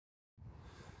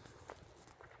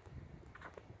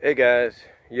Hey guys,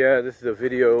 yeah, this is a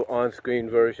video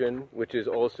on-screen version, which is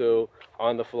also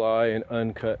on the fly and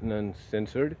uncut and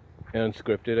uncensored, and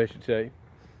unscripted, I should say.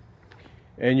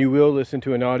 And you will listen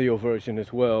to an audio version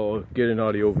as well, or get an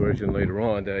audio version later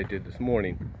on that I did this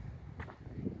morning.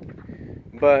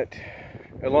 But,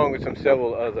 along with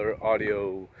several other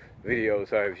audio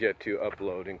videos I have yet to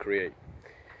upload and create.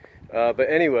 But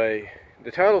anyway,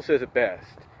 the title says it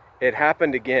best. It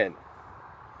happened again.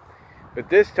 But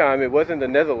this time it wasn't the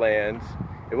Netherlands,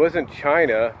 it wasn't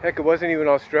China, heck, it wasn't even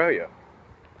Australia.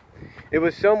 It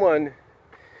was someone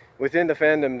within the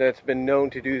fandom that's been known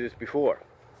to do this before.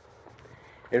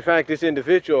 In fact, this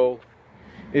individual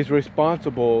is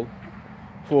responsible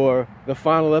for the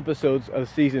final episodes of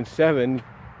Season 7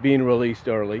 being released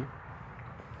early,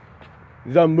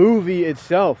 the movie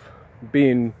itself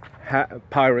being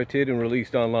pirated and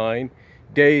released online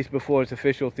days before its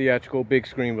official theatrical big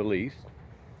screen release.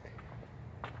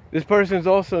 This person is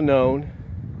also known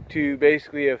to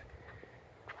basically have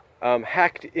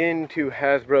hacked into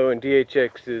Hasbro and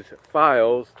DHX's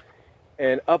files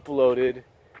and uploaded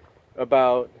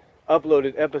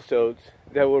episodes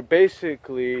that were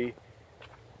basically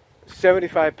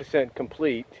 75%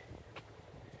 complete,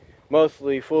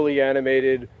 mostly fully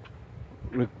animated,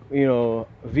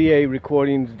 VA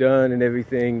recordings done and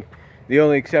everything. The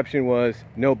only exception was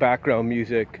no background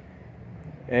music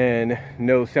and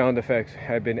no sound effects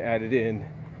had been added in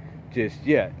just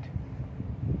yet.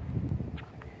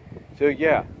 So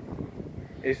yeah,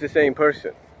 it's the same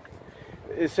person.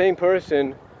 The same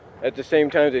person at the same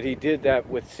time that he did that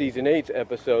with Season 8's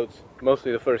episodes,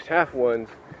 mostly the first half ones,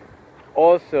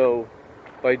 also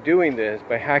by doing this,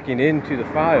 by hacking into the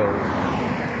files,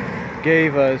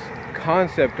 gave us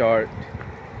concept art,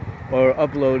 or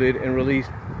uploaded and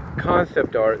released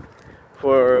concept art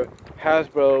for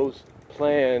Hasbro's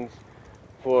plans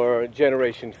for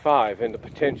Generation 5 and the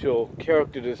potential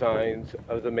character designs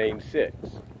of the main 6.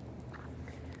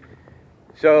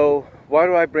 So why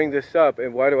do I bring this up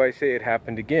and why do I say it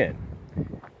happened again?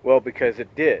 Well, because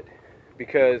it did.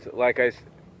 Because like I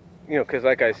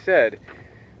said,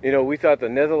 we thought the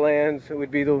Netherlands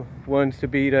would be the ones to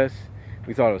beat us.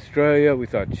 We thought Australia, we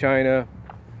thought China.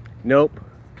 Nope.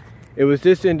 It was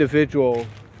this individual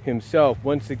himself,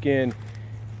 once again,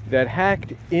 that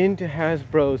hacked into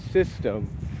Hasbro's system,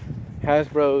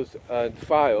 Hasbro's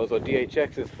files, or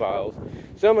DHX's files.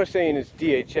 Some are saying it's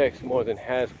DHX more than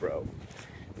Hasbro,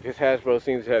 because Hasbro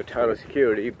seems to have tighter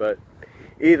security, but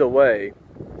either way,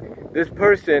 this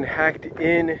person hacked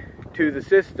into the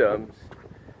systems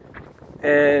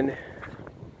and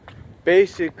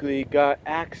basically got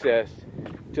access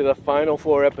to the final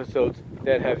 4 episodes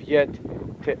that have yet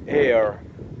to air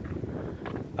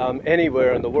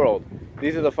anywhere in the world.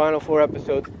 These are the final 4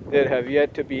 episodes that have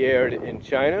yet to be aired in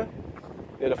China.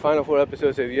 They're the final 4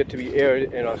 episodes that have yet to be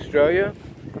aired in Australia.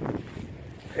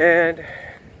 And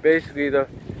basically the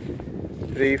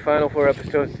final 4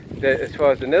 episodes that, as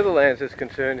far as the Netherlands is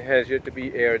concerned, has yet to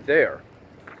be aired there.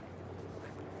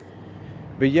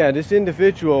 But yeah, this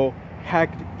individual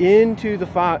hacked into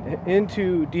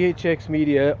DHX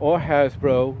Media or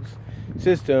Hasbro's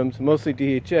systems, mostly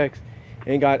DHX,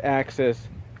 and got access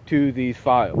to these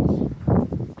files.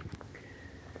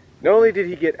 Not only did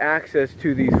he get access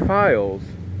to these files,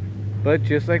 but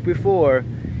just like before,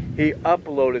 he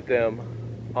uploaded them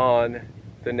on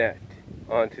the net,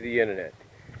 onto the internet.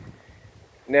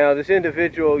 Now, one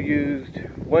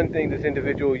thing this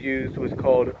individual used was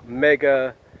called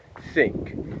Mega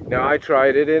Sync. Now, I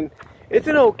tried it, and it's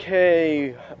an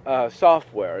okay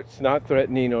software. It's not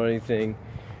threatening or anything,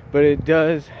 but it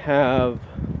does have,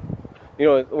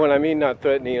 when I mean not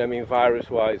threatening, I mean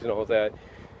virus-wise and all that.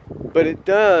 But it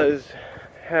does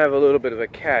have a little bit of a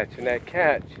catch, and that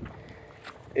catch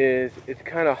is it's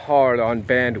kind of hard on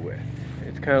bandwidth.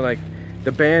 It's kind of like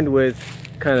the bandwidth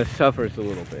kind of suffers a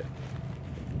little bit.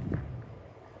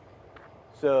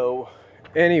 So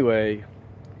anyway,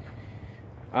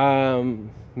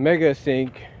 Mega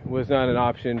Sync was not an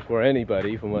option for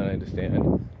anybody, from what I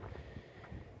understand,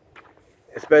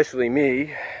 especially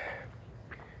me.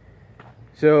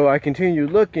 So I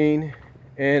continued looking,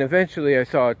 and eventually I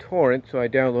saw a torrent, so I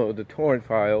downloaded the torrent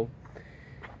file,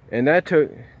 and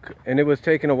it was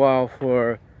taking a while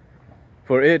for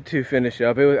it to finish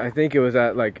up. I think it was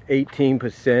at like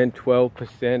 18%,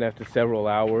 12% after several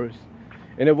hours,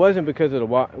 and it wasn't because of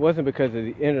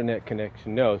the internet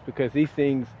connection. No, it's because it's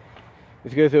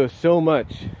because there was so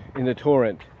much in the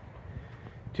torrent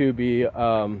to be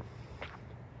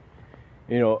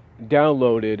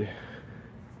downloaded,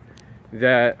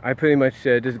 that I pretty much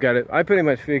said I pretty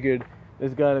much figured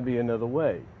there's got to be another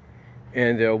way,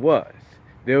 and there was.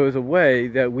 there was a way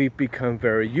that we've become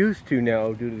very used to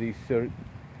now due to these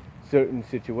certain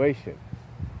situations.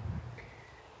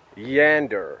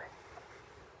 Yander.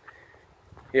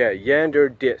 Yeah, Yander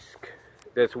Disc.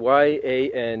 That's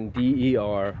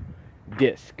Y-A-N-D-E-R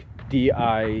Disc.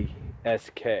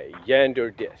 D-I-S-K.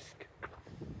 Yander Disc.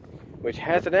 Which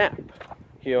has an app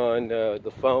here on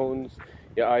the phones,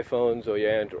 your iPhones or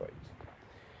your Androids.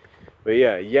 But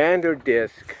yeah, Yander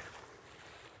Disc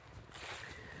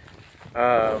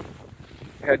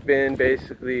had been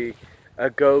basically a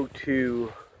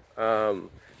go-to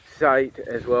site,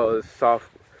 as well as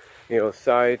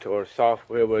site or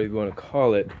software, whatever you want to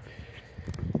call it,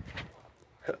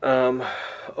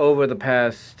 over the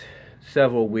past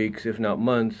several weeks, if not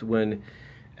months, when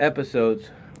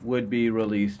episodes would be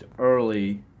released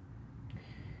early,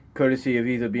 courtesy of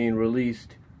either being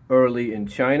released early in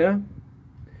China,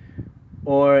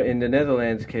 or in the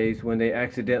Netherlands case, when they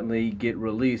accidentally get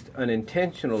released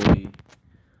unintentionally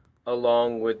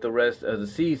along with the rest of the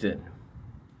season.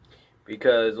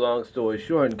 Because, long story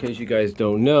short, in case you guys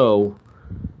don't know,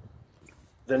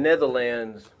 the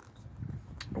Netherlands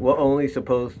were only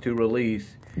supposed to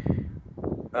release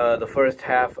the first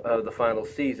half of the final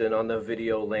season on the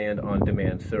Videoland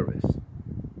on-demand service.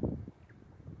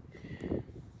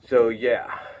 So yeah,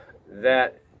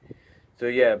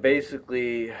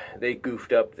 basically they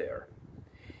goofed up there.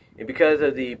 And because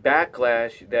of the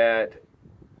backlash that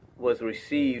was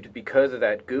received because of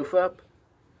that goof up,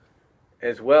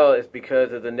 as well as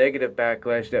because of the negative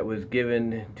backlash that was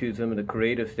given to some of the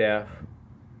creative staff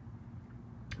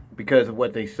because of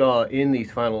what they saw in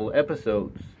these final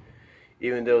episodes,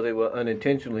 even though they were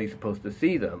unintentionally supposed to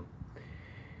see them.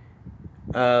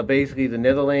 Basically, the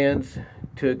Netherlands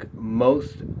took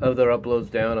most of their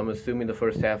uploads down. I'm assuming the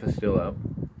first half is still up,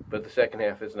 but the second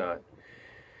half is not.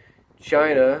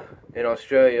 China and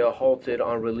Australia halted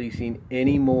on releasing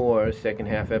any more second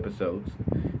half episodes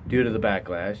due to the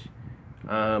backlash.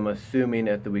 I'm assuming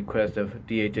at the request of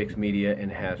DHX Media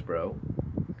and Hasbro.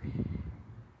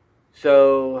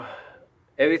 So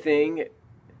everything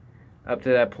up to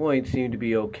that point seemed to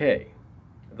be okay.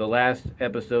 The last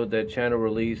episode that China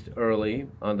released early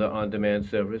on the on-demand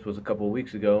service was a couple of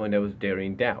weeks ago, and that was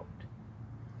Daring Doubt.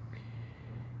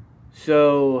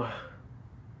 So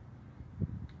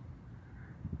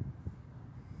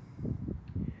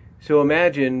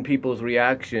imagine people's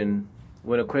reaction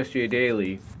when Equestria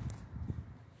Daily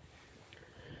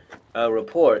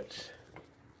reports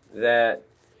that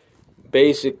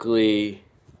basically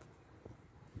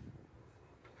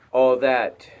all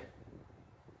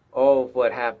of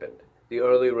what happened, the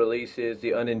early releases,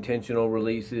 the unintentional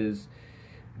releases,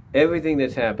 everything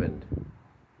that's happened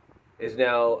is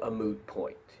now a moot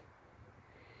point.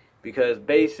 Because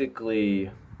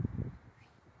basically,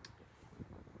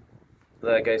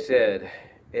 like I said,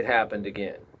 it happened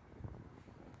again.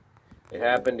 It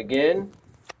happened again,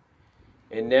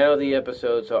 and now the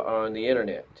episodes are on the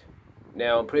internet.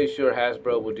 Now, I'm pretty sure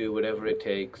Hasbro will do whatever it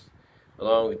takes,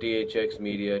 along with DHX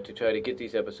Media, to try to get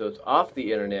these episodes off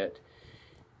the internet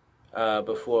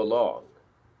before long.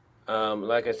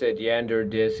 Like I said, Yander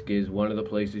Disc is one of the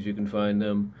places you can find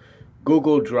them.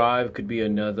 Google Drive could be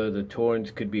another. The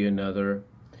torrents could be another.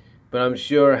 But I'm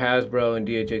sure Hasbro and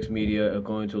DHX Media are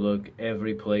going to look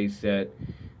every place that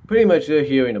pretty much they're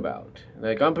hearing about.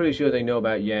 Like, I'm pretty sure they know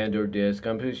about Yander Disc.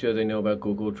 I'm pretty sure they know about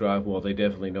Google Drive. Well, they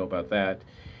definitely know about that.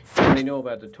 And they know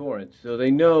about the torrents. So they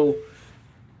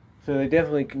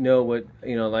definitely know what,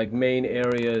 like main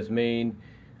areas, main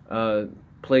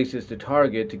places to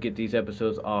target to get these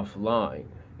episodes offline,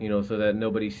 so that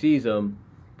nobody sees them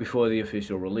before the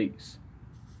official release.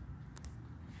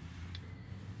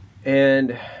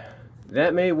 And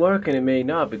that may work and it may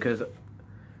not, because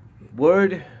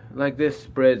word like this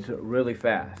spreads really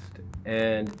fast.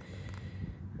 And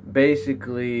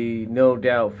basically, no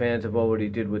doubt fans have already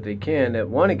did what they can that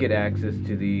want to get access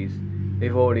to these.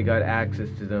 They've already got access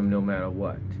to them no matter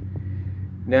what.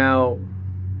 Now,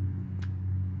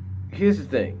 here's the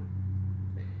thing.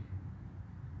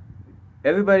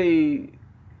 Everybody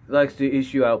likes to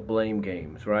issue out blame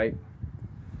games, right?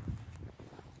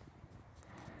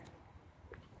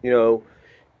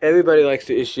 Everybody likes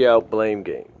to issue out blame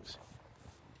games.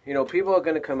 People are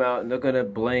going to come out and they're going to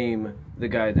blame the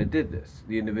guy that did this,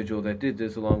 the individual that did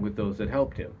this, along with those that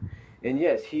helped him. And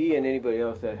yes, he and anybody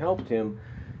else that helped him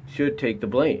should take the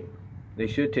blame. They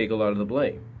should take a lot of the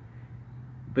blame.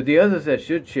 But the others that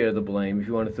should share the blame, if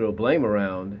you want to throw blame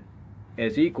around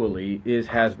as equally, is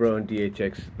Hasbro and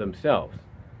DHX themselves,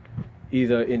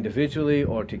 either individually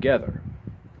or together,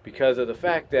 because of the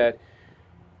fact that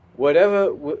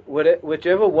whichever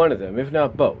one of them, if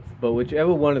not both, but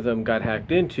whichever one of them got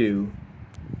hacked into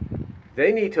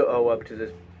they need to owe up to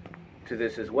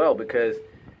this as well, because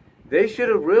they should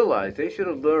have realized, they should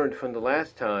have learned from the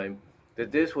last time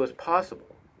that this was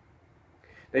possible.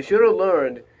 They should have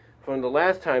learned from the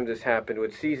last time this happened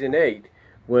with season 8,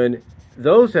 when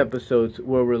those episodes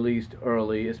were released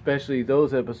early, especially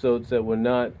those episodes that were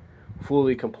not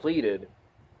fully completed,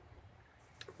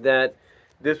 that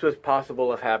this was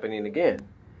possible of happening again.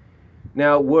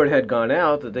 Now, word had gone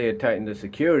out that they had tightened the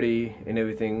security and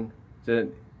everything, that,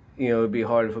 you know, it'd be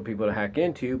harder for people to hack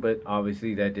into, but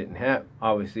obviously that didn't happen.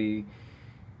 Obviously,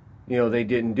 you know, they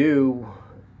didn't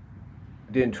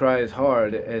try as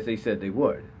hard as they said they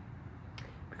would.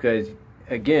 Because,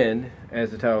 again,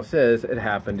 as the title says, it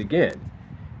happened again.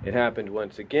 It happened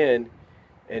once again,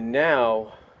 and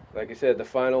now, like I said, the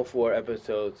final 4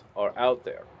 episodes are out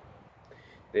there.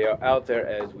 They are out there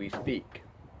as we speak.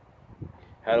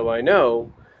 How do I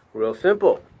know? Real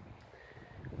simple.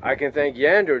 I can thank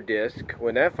Yanderdisc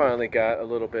when that finally got a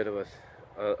little bit of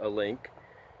a link,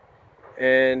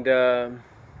 and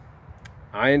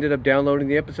I ended up downloading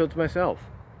the episodes myself.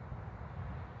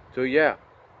 So yeah,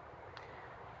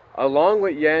 along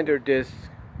with Yanderdisc's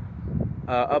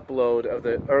upload of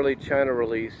the early China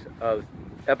release of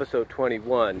episode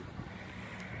 21,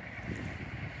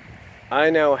 I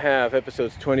now have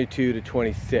episodes 22 to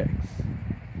 26.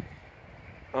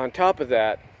 On top of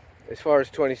that, as far as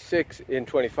 26 and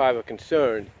 25 are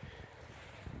concerned,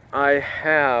 I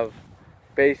have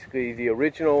basically the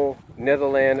original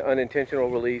Netherlands unintentional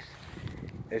release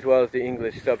as well as the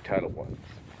English subtitle ones.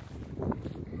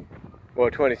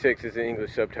 Well, 26 is the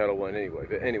English subtitle one anyway,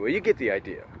 but anyway, you get the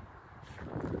idea.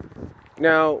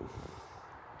 Now,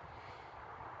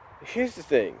 here's the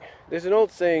thing. There's an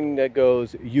old saying that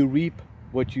goes, you reap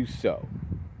what you sow.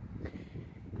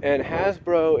 And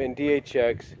Hasbro and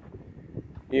DHX,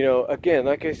 you know, again,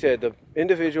 like I said, the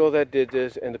individual that did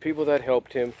this and the people that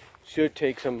helped him should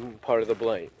take some part of the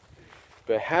blame.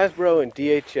 But Hasbro and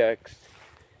DHX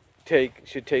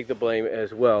should take the blame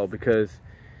as well, because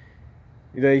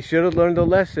they should have learned the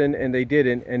lesson and they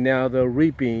didn't, and now they're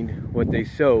reaping what they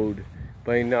sowed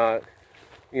by not,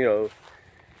 you know,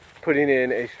 putting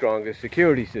in a stronger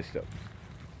security system.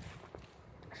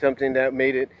 Something that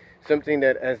made it, something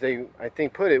that, as they, I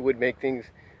think, put it, would make things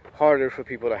harder for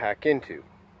people to hack into.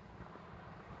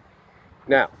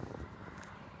 Now,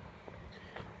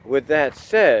 with that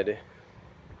said,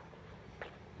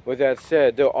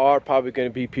 there are probably going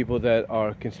to be people that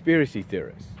are conspiracy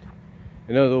theorists.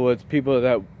 In other words, people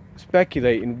that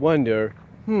speculate and wonder,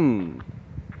 you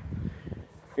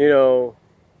know,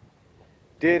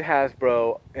 did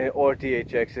Hasbro or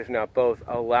DHX, if not both,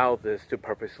 allow this to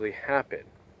purposely happen?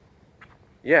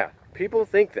 Yeah, people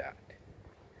think that.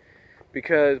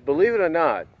 Because, believe it or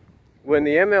not, when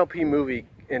the MLP movie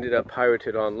ended up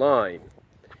pirated online,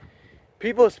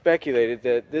 people speculated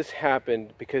that this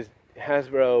happened because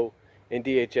Hasbro and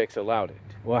DHX allowed it.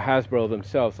 Well, Hasbro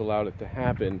themselves allowed it to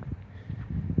happen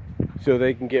so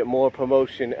they can get more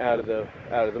promotion out of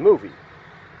the movie.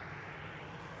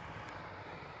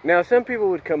 Now, some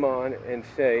people would come on and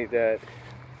say that,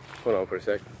 hold on for a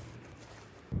sec.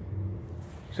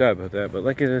 Sorry about that, but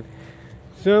like I said,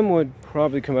 some would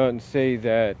probably come out and say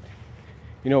that,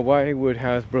 you know, why would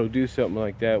Hasbro do something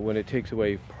like that when it takes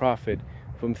away profit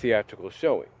from theatrical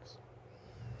showings?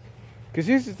 Because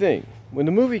here's the thing, when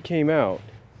the movie came out,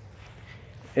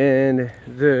 and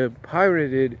the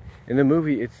pirated, and the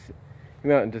movie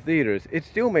came out into theaters, it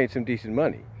still made some decent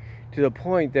money, to the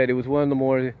point that it was one of the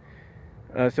more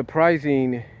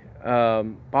surprising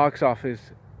box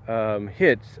office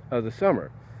hits of the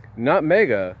summer. Not a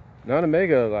mega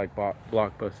like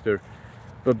blockbuster,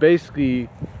 but basically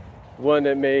one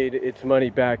that made its money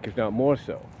back, if not more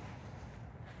so.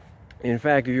 In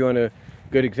fact, if you want a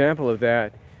good example of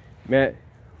that, Matt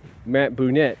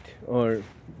Burnett,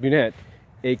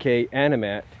 aka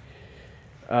Animat,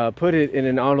 put it in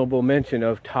an honorable mention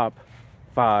of top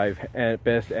 5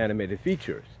 best animated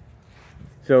features.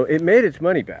 So it made its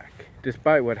money back,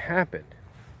 despite what happened.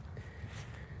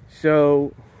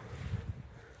 So,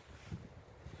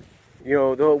 you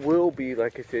know, there will be,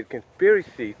 like I said,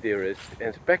 conspiracy theorists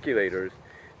and speculators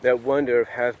that wonder if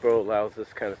Hasbro allows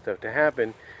this kind of stuff to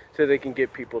happen so they can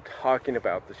get people talking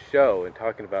about the show and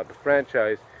talking about the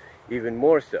franchise even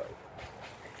more so.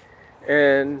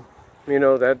 And, you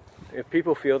know, that if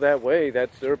people feel that way,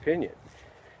 that's their opinion.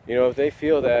 You know, if they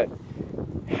feel that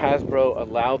Hasbro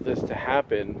allowed this to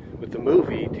happen with the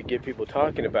movie to get people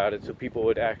talking about it so people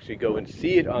would actually go and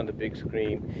see it on the big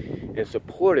screen and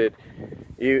support it,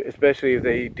 especially if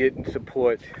they didn't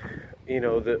support, you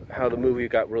know, how the movie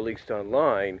got released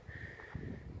online,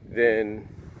 then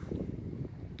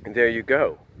there you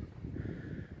go.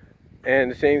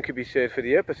 And the same could be said for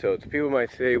the episodes. People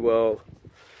might say, well,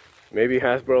 maybe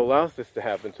Hasbro allows this to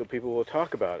happen so people will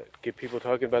talk about it. Get people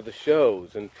talking about the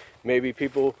shows. And maybe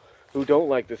people who don't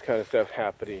like this kind of stuff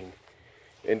happening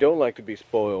and don't like to be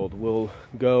spoiled will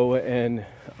go and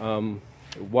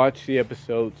watch the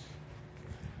episodes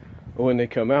when they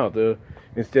come out.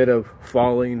 Instead of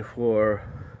falling for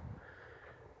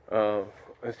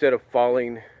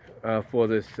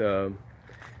this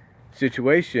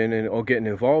situation or getting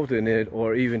involved in it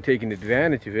or even taking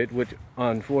advantage of it, which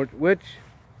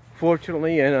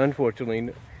fortunately and unfortunately,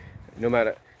 no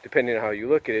matter, depending on how you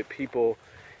look at it, people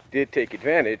did take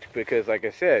advantage because, like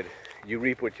I said, you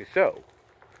reap what you sow.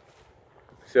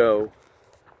 So,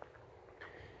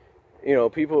 you know,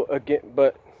 people again,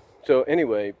 so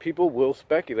anyway, people will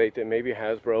speculate that maybe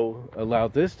Hasbro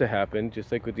allowed this to happen,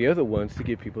 just like with the other ones, to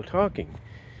get people talking.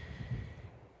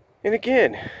 And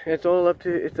again, it's all up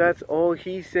to, that's all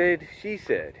he said, she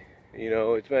said. You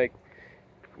know, it's like,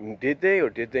 did they or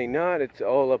did they not? It's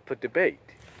all up for debate.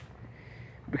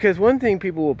 Because one thing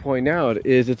people will point out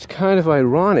is it's kind of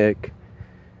ironic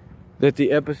that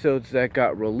the episodes that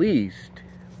got released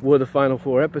were the final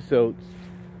 4 episodes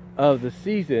of the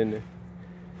season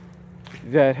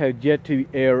that had yet to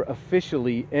air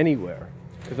officially anywhere.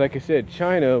 Because like I said,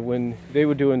 China, when they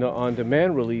were doing the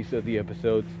on-demand release of the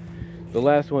episodes, the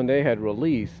last one they had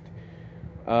released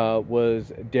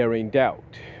was Daring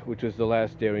Doubt, which was the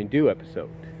last Daring Do episode.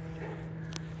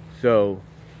 So,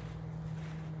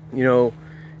 you know,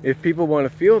 if people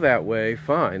want to feel that way,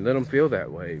 fine, let them feel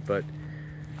that way. But,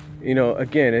 you know,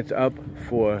 again, it's up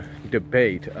for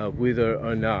debate of whether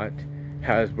or not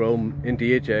Hasbro and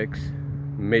DHX,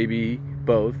 maybe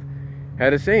both,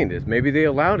 had a say in this. Maybe they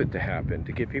allowed it to happen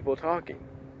to get people talking.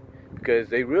 Because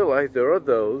they realize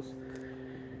there's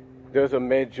a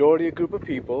majority group of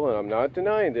people, and I'm not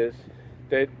denying this,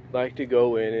 that like to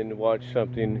go in and watch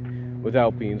something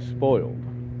without being spoiled.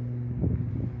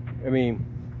 I mean,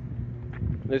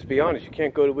 let's be honest, you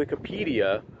can't go to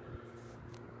Wikipedia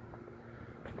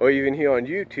or even here on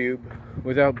YouTube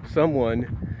without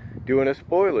someone doing a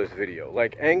spoilers video.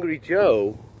 Like Angry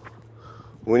Joe,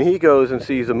 when he goes and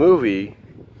sees a movie,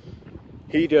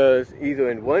 he does either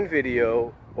in one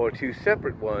video or 2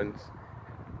 separate ones,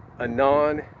 a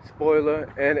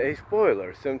non-spoiler and a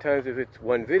spoiler. Sometimes if it's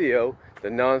one video, the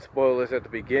non-spoiler is at the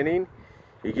beginning.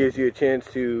 He gives you a chance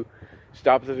to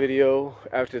stop the video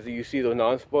after you see the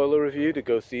non-spoiler review to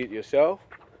go see it yourself.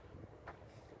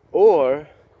 Or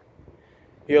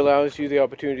he allows you the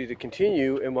opportunity to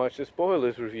continue and watch the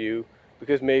spoilers review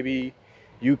because maybe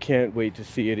you can't wait to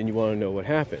see it and you want to know what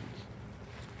happens.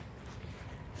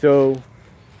 So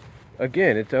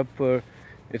again, it's up for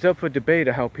debate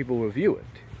of how people review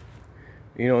it,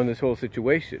 you know, in this whole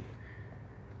situation.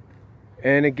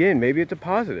 And again, maybe it's a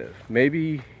positive.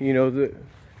 Maybe, you know,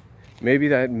 maybe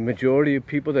that majority of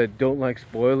people that don't like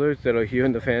spoilers that are here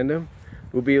in the fandom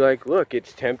will be like, look,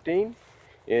 it's tempting,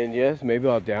 and yes, maybe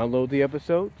I'll download the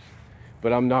episodes,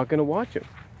 but I'm not going to watch them.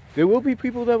 There will be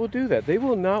people that will do that. They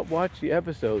will not watch the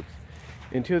episodes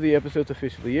until the episodes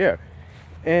officially air.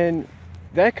 And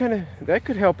that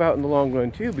could help out in the long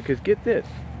run too, because get this,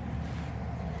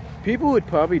 people would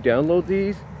probably download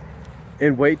these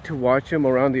and wait to watch them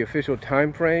around the official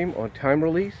time frame on time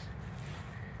release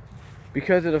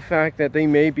because of the fact that they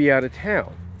may be out of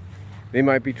town. They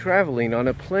might be traveling on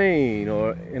a plane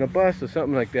or in a bus or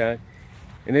something like that,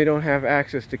 and they don't have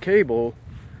access to cable,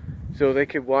 so they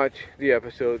could watch the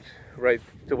episodes, right?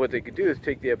 So what they could do is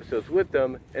take the episodes with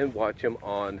them and watch them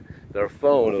on their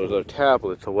phone or their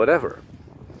tablets or whatever.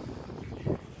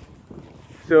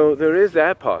 So there is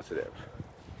that positive.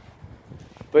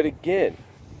 But again,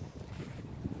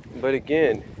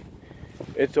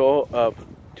 it's all up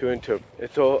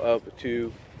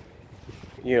to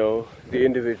you know, the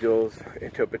individual's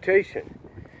interpretation.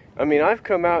 I mean, I've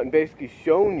come out and basically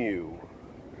shown you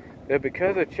that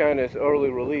because of China's early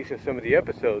release of some of the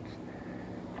episodes,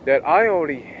 that I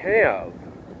already have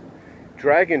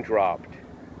Dragon Dropped,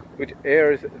 which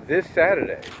airs this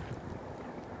Saturday.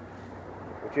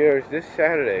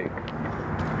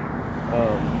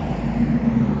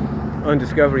 On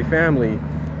Discovery Family,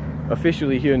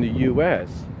 officially here in the US.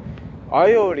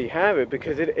 I already have it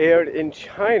because it aired in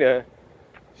China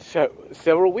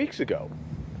several weeks ago.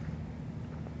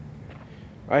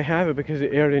 I have it because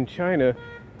it aired in China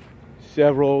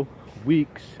several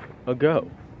weeks ago.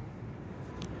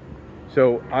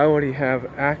 So I already have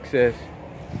access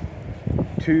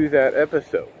to that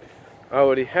episode. I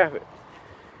already have it.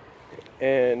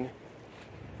 And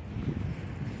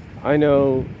I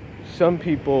know some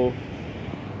people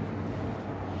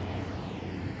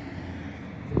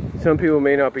some people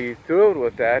may not be thrilled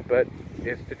with that, but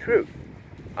it's the truth.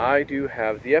 I do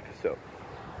have the episode.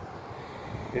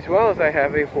 As well as I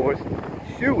have a horse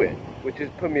shoe-in, which is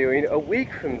premiering a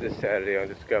week from this Saturday on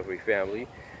Discovery Family,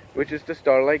 which is the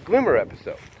Starlight Glimmer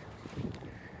episode.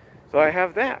 So I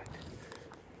have that.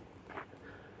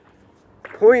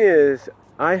 Point is,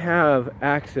 I have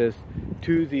access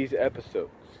to these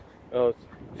episodes.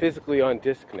 Physically on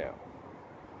disc now.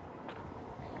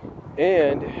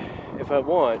 And if I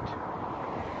want,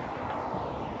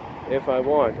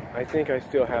 I think I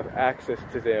still have access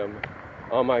to them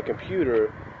on my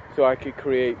computer, so I could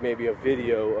create maybe a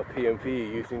video, a PMV,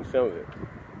 using some of it.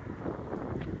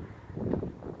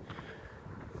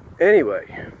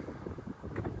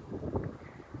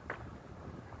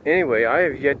 Anyway, I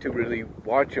have yet to really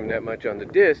watch them that much on the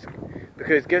disc,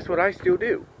 because guess what I still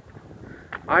do?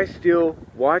 I still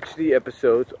watch the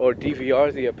episodes, or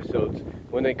DVR the episodes,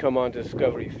 when they come on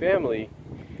Discovery Family,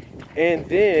 and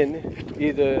then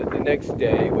either the next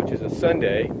day, which is a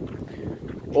Sunday,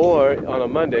 or on a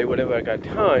Monday, whenever I got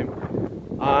time,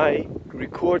 I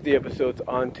record the episodes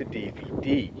onto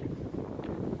DVD.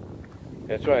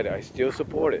 That's right, I still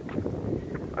support it.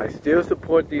 I still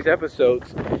support these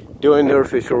episodes during their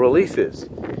official releases.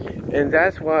 And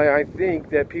that's why I think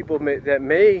that people that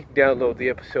may download the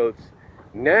episodes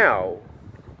now,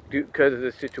 because of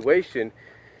the situation,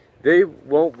 they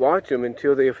won't watch them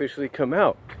until they officially come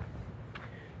out.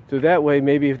 So that way,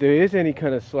 maybe if there is any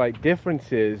kind of slight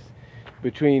differences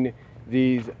between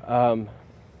these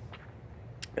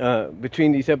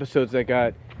episodes that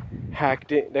got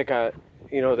hacked in, that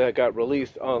got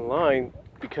released online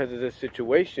because of this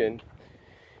situation,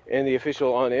 and the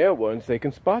official on-air ones, they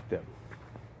can spot them.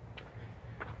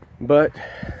 But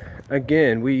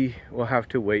again, we will have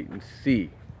to wait and see.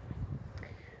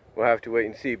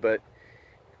 But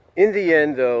in the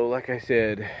end, though, like I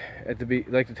said,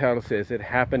 like the title says, it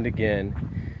happened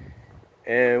again.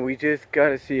 And we just got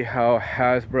to see how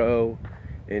Hasbro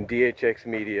and DHX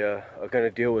Media are going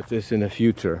to deal with this in the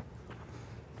future.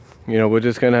 We're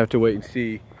just going to have to wait and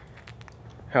see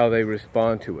how they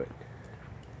respond to it.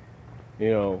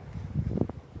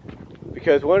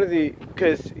 Because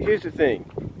here's the thing.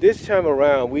 This time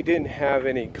around, we didn't have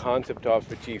any concept art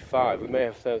for G5. We may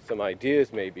have some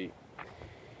ideas, maybe.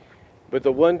 But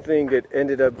the one thing that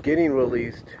ended up getting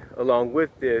released along with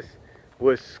this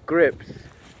was scripts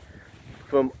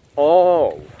from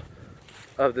all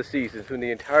of the seasons, from the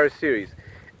entire series.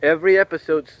 Every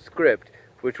episode's script,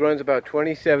 which runs about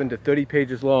 27 to 30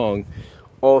 pages long,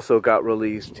 also got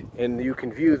released. And you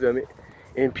can view them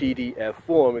in PDF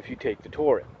form if you take the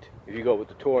torrent. If you go with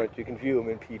the torrent, you can view them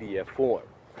in PDF form.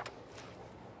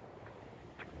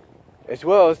 As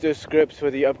well as there's scripts for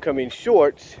the upcoming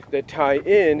shorts that tie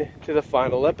in to the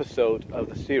final episode of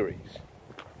the series.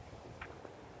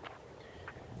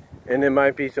 And there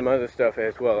might be some other stuff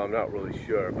as well, I'm not really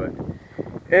sure. But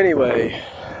anyway,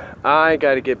 I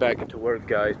got to get back into work,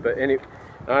 guys.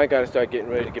 I got to start getting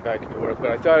ready to get back into work.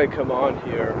 But I thought I'd come on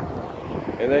here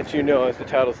and let you know, as the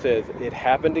title says, it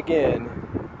happened again.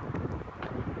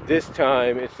 This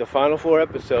time, it's the final 4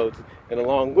 episodes, and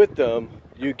along with them,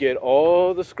 you get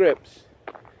all the scripts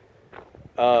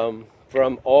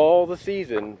from all the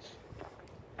seasons,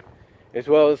 as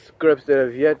well as scripts that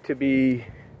have yet to be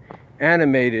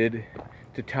animated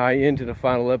to tie into the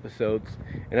final episodes,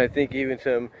 and I think even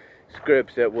some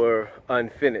scripts that were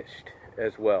unfinished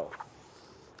as well.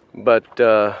 But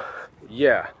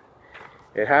yeah,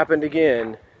 it happened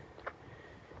again,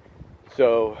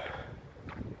 so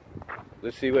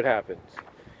let's see what happens.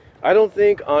 I don't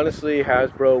think, honestly,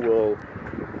 Hasbro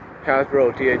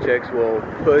DHX will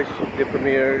push the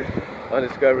premieres on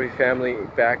Discovery Family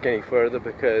back any further,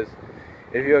 because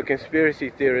if you're a conspiracy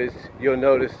theorist, you'll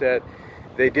notice that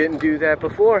they didn't do that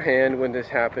beforehand when this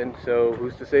happened, so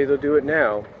who's to say they'll do it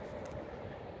now?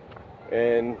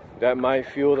 And that might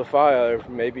fuel the fire,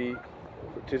 maybe,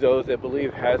 to those that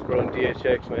believe Hasbro and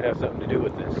DHX might have something to do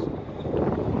with this.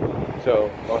 So,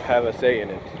 or have a say in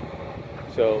it.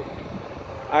 So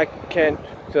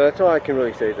that's all I can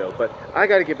really say, though. But I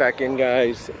got to get back in,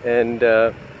 guys, and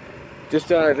just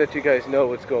thought I'd let you guys know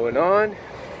what's going on.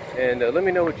 And let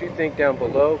me know what you think down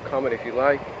below. Comment if you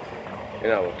like,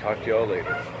 and I will talk to y'all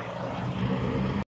later.